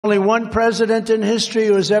Only one president in history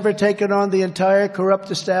who has ever taken on the entire corrupt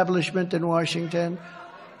establishment in Washington.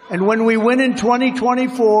 And when we win in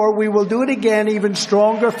 2024, we will do it again, even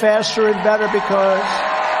stronger, faster, and better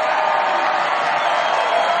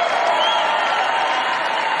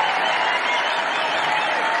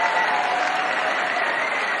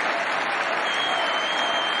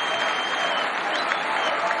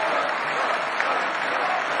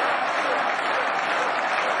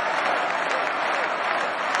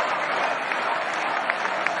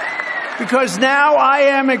because now I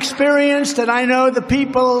am experienced and I know the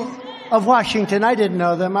people of Washington. I didn't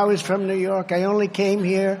know them. I was from New York. I only came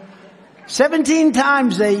here 17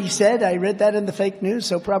 times, they said. I read that in the fake news,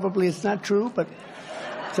 so probably it's not true, but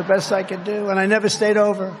it's the best I could do. And I never stayed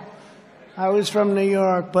over. I was from New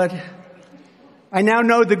York, but I now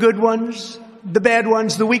know the good ones, the bad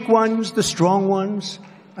ones, the weak ones, the strong ones.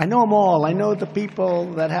 I know them all. I know the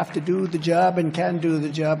people that have to do the job and can do the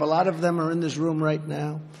job. A lot of them are in this room right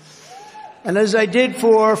now. And as I did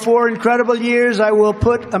for 4 incredible years, I will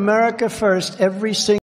put America first every single